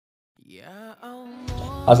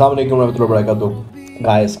Assalamualaikum warahmatullahi wabarakatuh.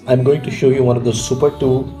 Guys, I'm going to show you one of the super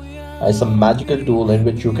tool. It's a magical tool in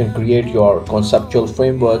which you can create your conceptual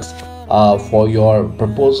frameworks for your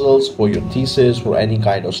proposals, for your thesis, for any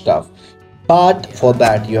kind of stuff. But for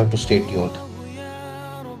that, you have to stay tuned.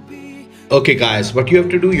 Okay guys, what you have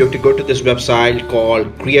to do, you have to go to this website called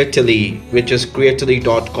Creately, which is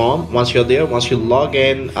creately.com. Once you're there, once you log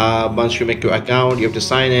in, once you make your account, you have to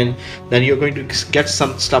sign in, then you're going to get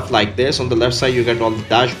some stuff like this. On the left side you get all the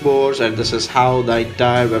dashboards, and this is how the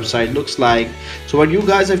entire website looks like. So what you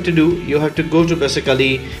guys have to do, you have to go to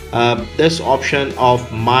basically this option of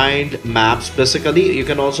mind maps. Basically you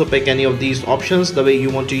can also pick any of these options the way you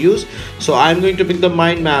want to use. So I'm going to pick the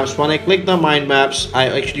mind maps. When I click the mind maps, I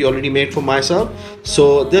actually already made for myself,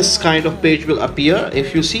 so this kind of page will appear.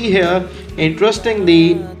 If you see here,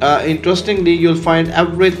 interestingly you'll find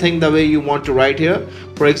everything the way you want to write here.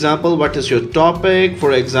 For example, what is your topic?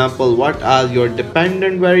 For example, what are your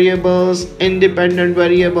dependent variables, independent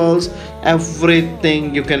variables?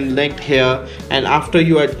 Everything you can link here, and after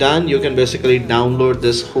you are done, you can basically download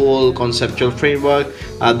this whole conceptual framework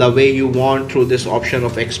the way you want through this option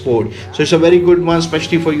of export. So it's a very good one,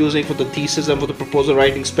 especially for using for the thesis and for the proposal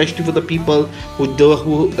writing, especially for the people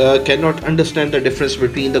who cannot understand the difference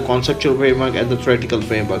between the conceptual framework and the theoretical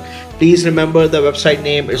framework. Please remember the website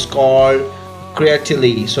name is called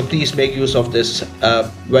Creately, so please make use of this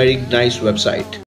very nice website.